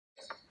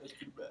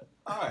bad.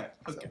 All right.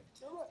 Okay.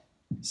 So, all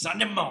right.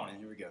 Sunday morning.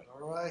 Here we go.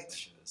 All right.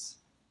 Let's do this.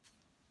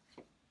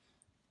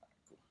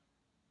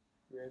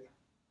 You ready?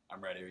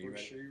 I'm ready. Are you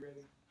ready? Sure you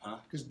ready? Huh?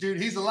 Because,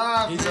 dude, he's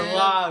alive, He's man.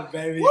 alive,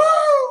 baby.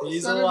 Woo!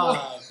 He's Sunday alive.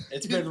 morning.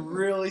 It's been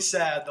really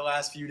sad the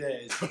last few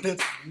days, but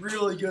it's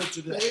really good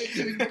today. It's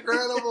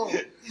incredible.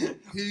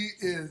 He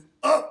is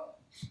up.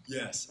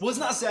 Yes. Well, it's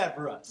not sad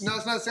for us. No,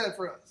 it's not sad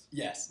for us.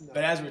 Yes. No.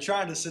 But as we're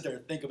trying to sit there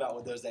and think about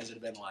what those days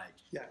would have been like,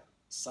 Yeah.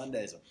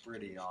 Sunday's a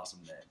pretty awesome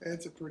day.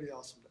 It's a pretty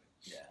awesome day.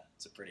 Yeah,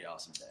 it's a pretty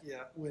awesome day.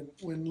 Yeah,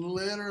 when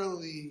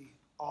literally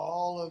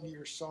all of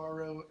your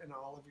sorrow and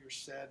all of your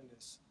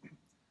sadness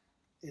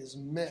is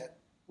met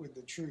with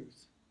the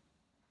truth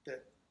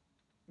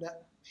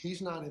that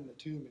he's not in the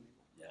tomb anymore.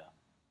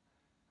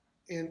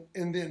 Yeah.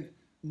 And then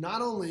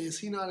not only is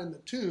he not in the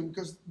tomb,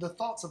 because the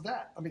thoughts of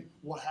that, I mean,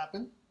 what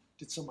happened?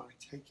 Did somebody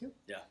take him?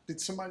 Yeah.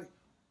 Did somebody,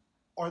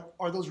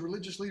 are those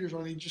religious leaders,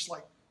 are they just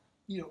like,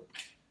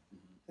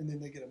 and then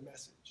they get a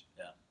message,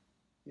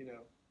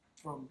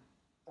 from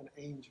an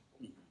angel,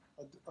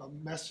 a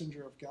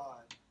messenger of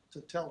God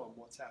to tell them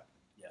what's happening.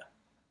 Yeah.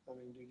 I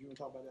mean, dude, you want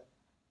to talk about that?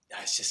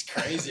 It's just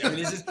crazy. I mean,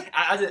 it's just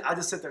I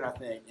just sit there and I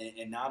think,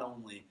 and not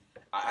only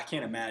I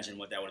can't imagine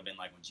what that would have been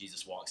like when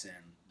Jesus walks in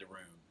the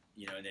room,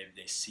 and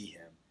they see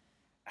him.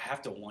 I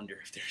have to wonder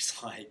if there's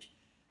like,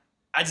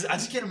 I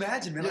just can't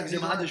imagine, man. Like, Yeah,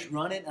 am I just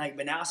running? Like,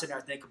 but now I sit there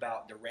and think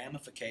about the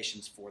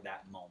ramifications for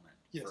that moment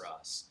for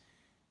us.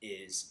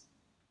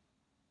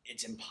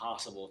 It's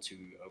impossible to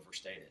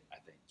overstate it. I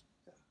think.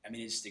 Yeah. I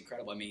mean, it's just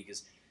incredible. I mean,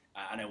 because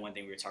I know one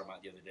thing we were talking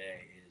about the other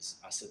day is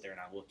I sit there and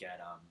I look at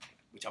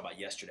we talked about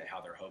yesterday how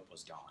their hope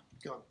was gone.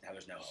 How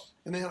there's no hope.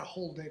 And they had a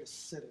whole day to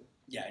sit in.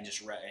 Yeah, and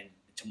just and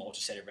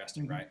tumultuous state of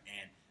resting, right?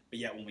 But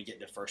yet when we get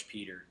to 1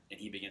 Peter and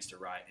he begins to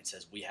write and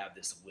says we have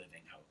this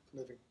living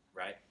hope,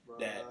 right?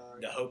 That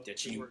the hope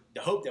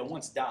that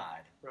once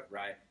died,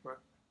 right? Bro,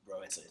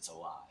 it's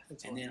alive.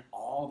 And then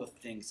all the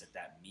things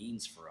that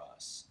means for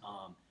us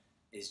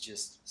is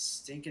just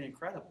stinking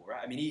incredible,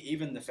 right? I mean,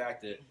 even the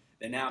fact that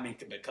now, I mean,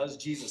 because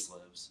Jesus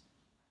lives,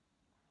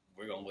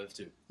 we're gonna live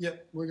too.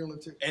 Yep, we're gonna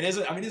live too. And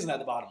isn't that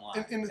the bottom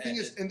line? And the thing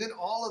is, and then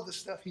all of the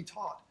stuff he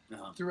taught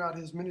throughout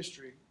his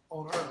ministry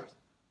on earth,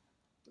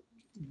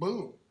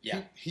 boom.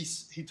 Yeah.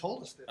 He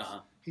told us this.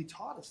 He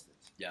taught us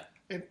this. Yeah.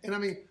 And I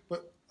mean,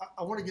 but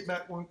I want to get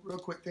back one real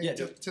quick thing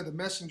to the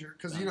messenger,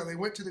 because they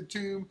went to the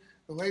tomb.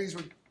 The ladies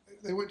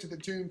they went to the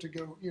tomb to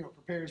go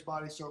prepare his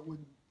body so it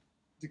wouldn't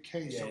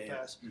decay so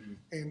fast.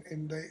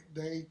 And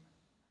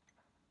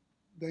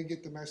they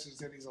get the message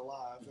that he's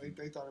alive.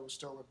 They thought it was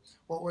stolen.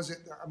 What was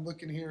it? I'm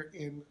looking here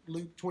in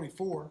Luke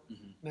 24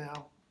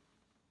 now.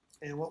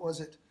 And what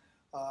was it?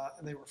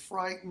 And they were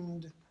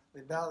frightened.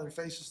 They bowed their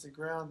faces to the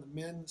ground.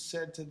 The men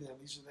said to them,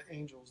 these are the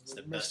angels. It's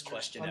the best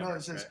question ever. I know,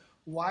 it says, right?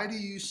 Why do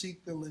you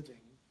seek the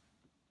living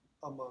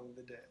among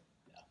the dead?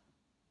 Yeah.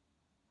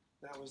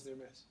 That was their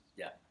message.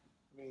 Yeah.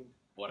 I mean.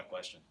 What a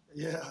question.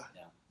 Yeah.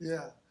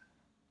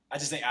 I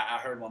just think I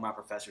heard one of my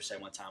professors say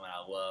one time, and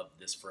I love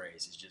this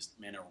phrase. It's just,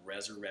 man, a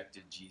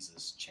resurrected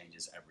Jesus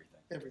changes everything.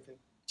 Everything.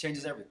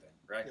 Changes everything,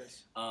 right?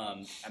 Yes.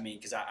 I mean,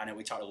 because I know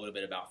we talked a little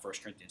bit about 1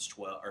 Corinthians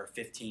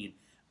 15,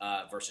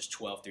 verses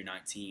 12 through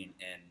 19.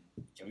 And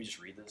can we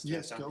just read this?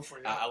 Yes, go for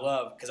it. I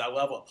love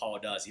what Paul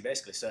does. He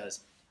basically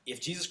says,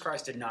 if Jesus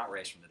Christ did not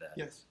raise from the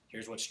dead,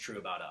 here's what's true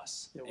about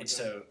us. Yeah,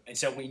 and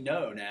so we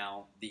know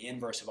now the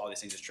inverse of all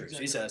these things is true.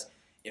 Exactly. So he says,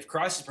 if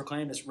Christ is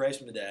proclaimed as raised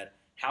from the dead,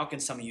 how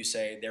can some of you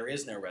say there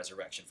is no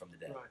resurrection from the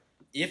dead? Right.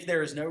 If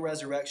there is no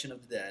resurrection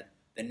of the dead,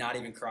 then not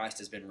even Christ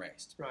has been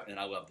raised. Right. And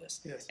I love this.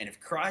 Yes. And if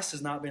Christ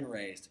has not been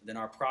raised, then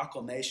our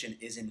proclamation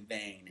is in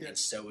vain, and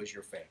so is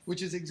your faith.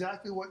 Which is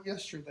exactly what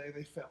yesterday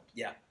they felt.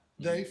 Yeah.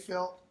 They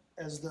felt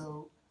as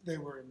though they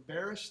were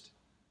embarrassed.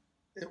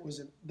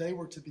 They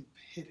were to be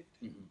pitied.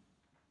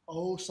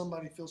 Oh,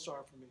 somebody feels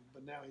sorry for me.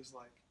 But now he's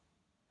like,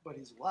 but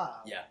he's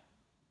alive. Yeah.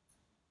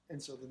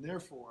 And so then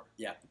therefore,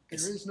 there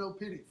is no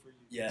pity for you.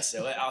 Yeah,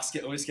 so let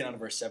me just get on to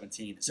verse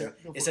 17. So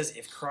it says,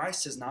 if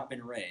Christ has not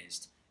been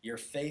raised, your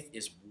faith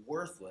is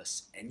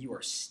worthless and you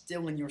are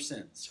still in your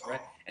sins,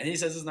 right? And he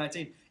says this in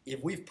 19,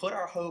 if we've put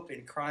our hope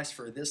in Christ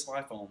for this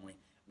life only,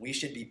 we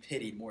should be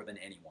pitied more than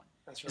anyone.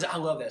 That's right. I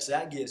love that. So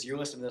that gives, you're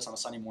listening to this on a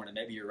Sunday morning,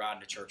 maybe you're riding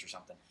to church or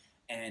something,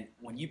 and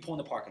when you pull in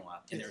the parking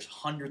lot, and there's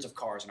hundreds of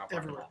cars in our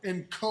parking lot.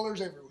 In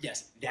colors everywhere.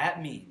 Yes,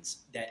 that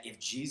means that if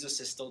Jesus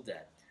is still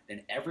dead,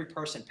 then every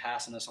person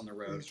passing us on the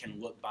road can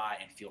look by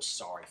and feel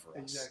sorry for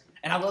us. Exactly.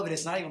 And I love it.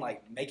 It's not even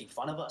like making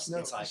fun of us. No,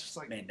 it's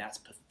like, man, that's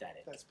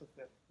pathetic. That's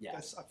pathetic. Yeah.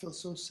 I feel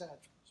so sad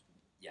for those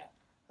people. Yeah.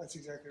 That's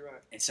exactly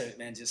right. And so,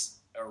 man,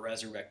 just a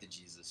resurrected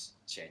Jesus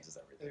changes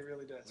everything. It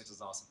really does. Which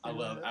is awesome. I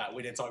love,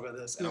 we didn't talk about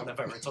this. I don't know if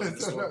I ever told you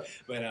this story,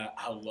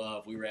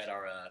 but we were at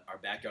our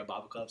backyard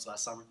Bible clubs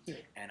last summer,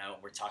 and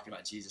we're talking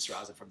about Jesus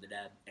rising from the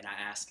dead, and I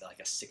asked like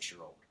a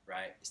 6-year-old,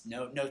 right? It's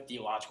no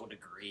theological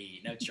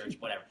degree, no church,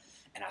 whatever.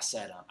 And I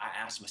said, I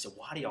asked him, I said,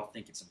 why do y'all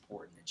think it's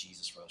important that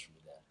Jesus rose from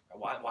the dead? Or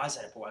why is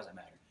that important? Why does that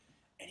matter?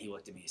 And he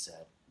looked at me and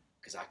said,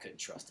 because I couldn't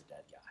trust a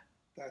dead guy.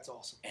 That's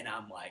awesome. And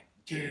I'm like,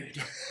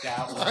 dude,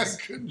 that was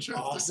I couldn't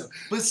trust awesome. it.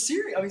 But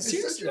seriously,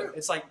 seriously, so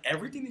it's like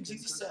everything that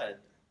Jesus said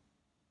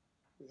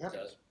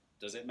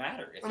does it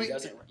matter if he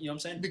doesn't, you know what I'm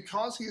saying?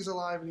 Because he is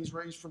alive and he's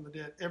raised from the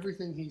dead,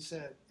 everything he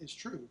said is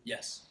true.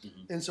 Yes.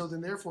 Mm-hmm. And so then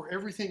therefore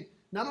everything,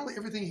 not only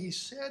everything he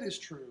said is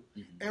true,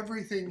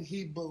 everything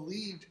he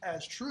believed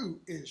as true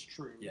is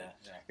true. Yeah.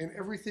 And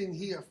everything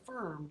he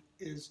affirmed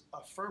is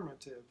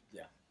affirmative.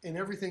 Yeah. And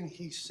everything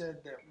he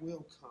said that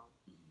will come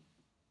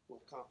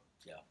will come.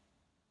 Yeah.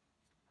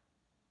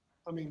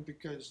 I mean,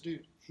 because,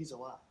 dude, he's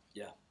alive.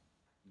 Yeah.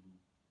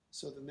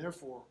 So then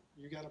therefore,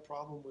 you got a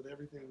problem with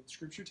everything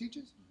Scripture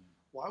teaches?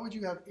 Why would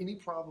you have any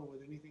problem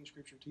with anything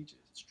Scripture teaches?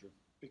 It's true.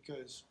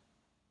 Because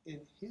in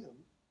him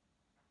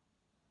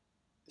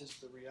is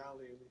the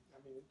reality of it.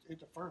 I mean,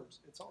 it affirms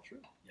it's all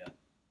true. Yeah.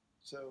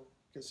 So,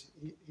 because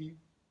he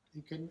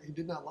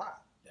did not lie.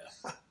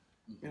 Yeah.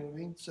 You know what I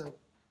mean? So,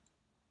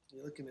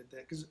 you're looking at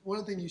that. Because one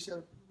of the things you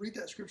said, read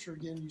that Scripture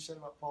again, you said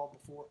about Paul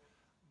before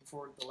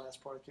the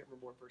last part. I can't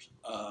remember what verse it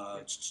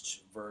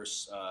was.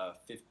 Verse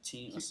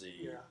 15, let's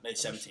see, Yeah. maybe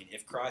 17.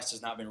 If Christ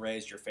has not been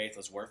raised, your faith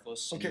is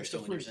worthless. Okay, you're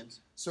still in your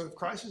sins. So if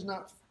Christ has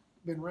not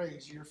been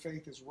raised, your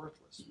faith is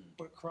worthless.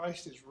 But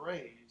Christ is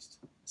raised.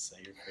 So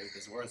your faith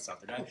is worth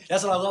something, right?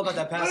 That's what I love about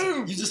that passage.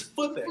 Boom. You just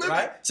flip it,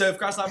 right? So if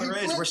Christ has not been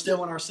raised, we're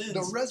still in our sins.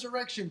 The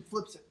resurrection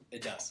flips it.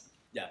 It does.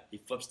 Yeah, he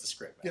flips the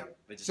script. Yeah.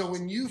 So awesome.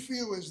 when you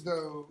feel as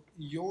though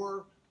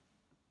your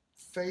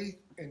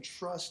faith and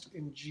trust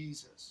in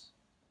Jesus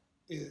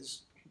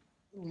is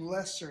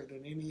lesser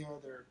than any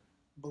other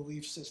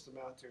belief system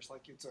out there, it's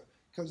like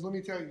because let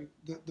me tell you,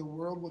 the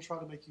world will try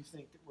to make you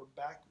think that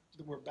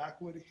we're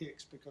backwood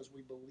hicks because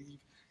we believe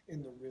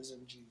in the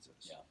risen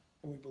Jesus. Yeah.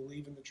 And we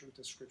believe in the truth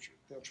of Scripture.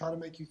 They'll try to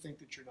make you think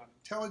that you're not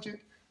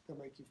intelligent.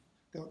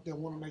 They'll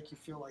want to make you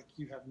feel like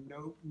you have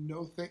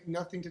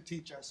nothing to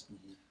teach us.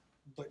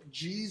 But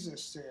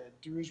Jesus said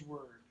through His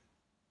Word,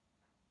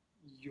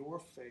 your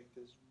faith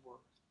is worth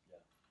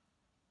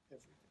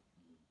everything.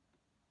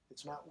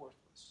 It's not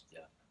worthless. Yeah.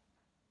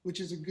 Which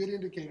is a good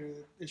indicator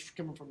that it's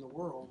coming from the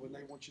world when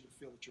they want you to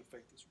feel that your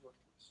faith is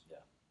worthless. Yeah.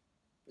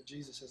 But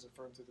Jesus has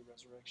affirmed through the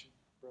resurrection,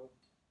 bro,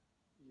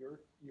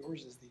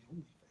 yours is the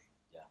only faith.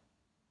 Yeah.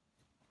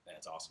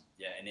 That's awesome.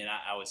 Yeah, and then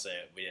I would say,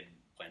 we didn't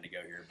plan to go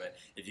here, but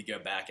if you go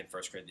back in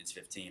 1 Corinthians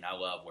 15, I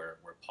love where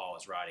Paul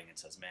is writing and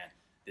says, man,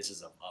 this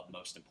is of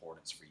utmost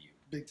importance for you.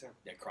 Big time.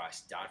 That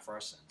Christ died for our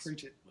sins.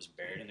 Preach it. Was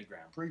buried in the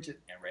ground. Preach it.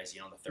 And raised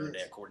again on the third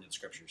day according to the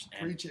Scriptures.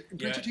 And, preach it. And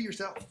preach it to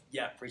yourself.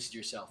 Yeah, preach it to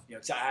yourself. You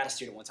know, 'cause I had a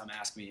student one time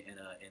ask me in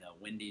a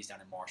Wendy's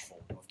down in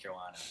Marshall, North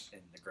Carolina, in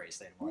the great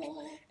state of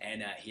Marshall.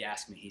 And he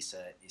asked me, he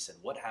said,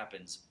 what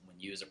happens when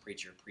you as a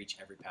preacher preach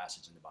every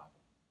passage in the Bible?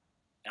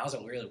 And I was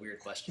a really weird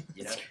question,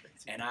 you know?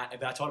 And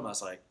I told him, I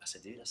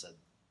said, dude,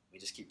 we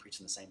just keep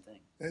preaching the same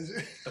thing.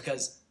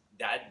 Because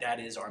that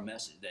is our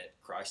message,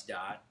 that Christ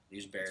died, he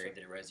was buried,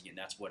 that he rose again.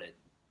 That's what it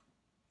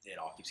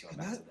all keeps going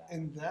back to that.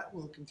 And that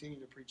will continue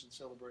to preach and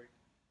celebrate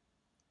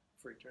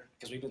for eternity.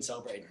 Because we've been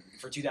celebrating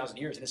for 2,000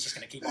 years, and it's just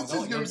going to keep on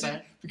going, you know what I'm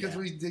saying? Because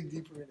we dig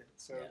deeper in it.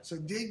 So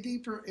dig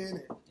deeper in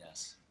it.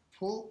 Yes.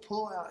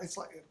 Pull out, it's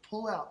like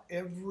pull out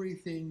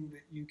everything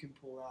that you can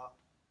pull out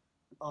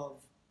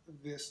of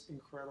this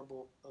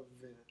incredible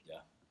event. Yeah.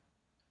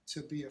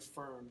 To be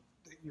affirmed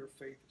that your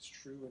faith is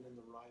true and in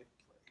the right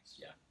place.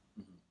 Yeah.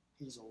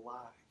 He's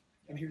alive.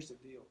 And here's the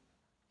deal.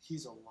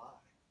 He's alive.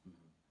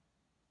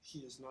 He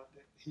is not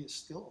dead. He is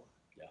still alive.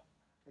 Yeah.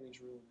 And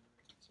he's ruling.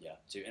 Yeah,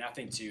 too. And I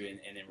think, too,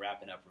 and then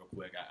wrapping up real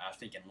quick, I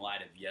think in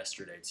light of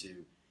yesterday,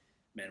 too,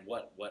 man,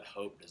 what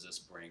hope does this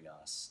bring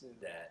us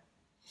that,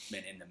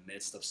 man, in the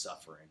midst of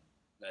suffering,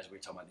 as we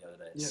were talking about the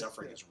other day,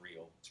 suffering is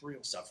real. It's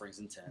real. Suffering's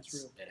intense.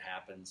 It's real. It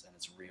happens, and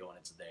it's real, and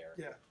it's there.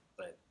 Yeah.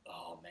 But,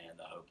 oh, man,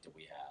 the hope that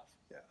we have.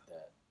 Yeah.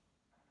 That,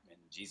 man,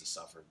 Jesus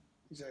suffered.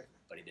 Exactly.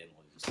 But he didn't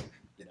lose.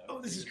 You know? Oh,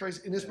 this is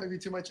crazy. And this may be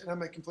too much, and I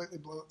may completely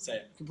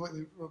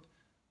completely.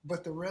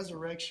 But the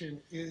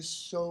resurrection is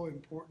so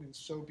important and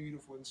so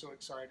beautiful and so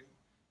exciting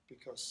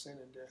because sin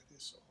and death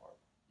is so hard.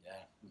 Yeah.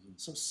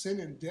 So sin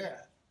and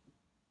death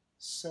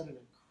set an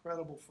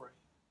incredible frame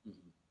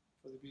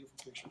for the beautiful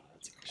picture.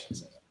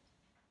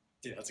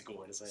 Dude, that's a cool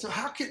way to say it. So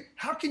how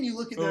can you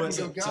look at that and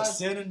go, God? So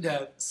sin and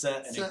death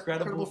set an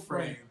incredible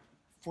frame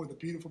for the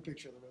beautiful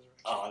picture of the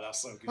resurrection. Oh, that's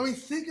so good. I mean,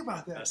 think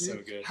about that, That's dude.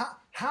 so good.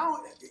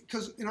 How?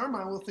 Because in our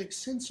mind, we'll think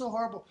sin's so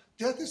horrible,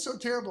 death is so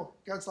terrible.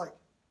 God's like,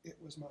 it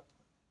was my plan.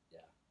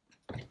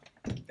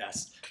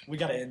 We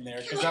got to end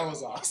there because that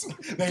was awesome.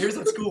 Now, here's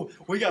what's cool.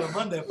 We got a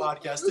Monday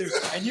podcast, too.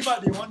 And you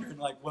might be wondering,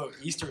 like, whoa,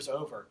 Easter's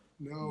over.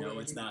 No,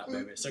 it's not,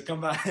 baby. So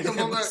come back and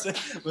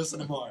back. listen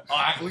tomorrow. All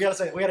right, we got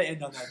to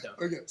end on that,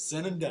 though. Okay.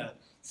 Sin and death.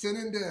 Sin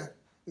and death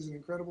is an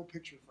incredible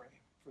picture frame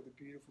for the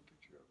beautiful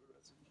picture of the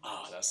resurrection.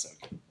 Oh, that's so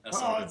good. That's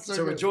so good. It's so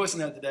So good. rejoice in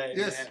that today.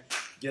 Yes. And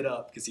get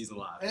up because he's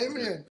alive. Amen.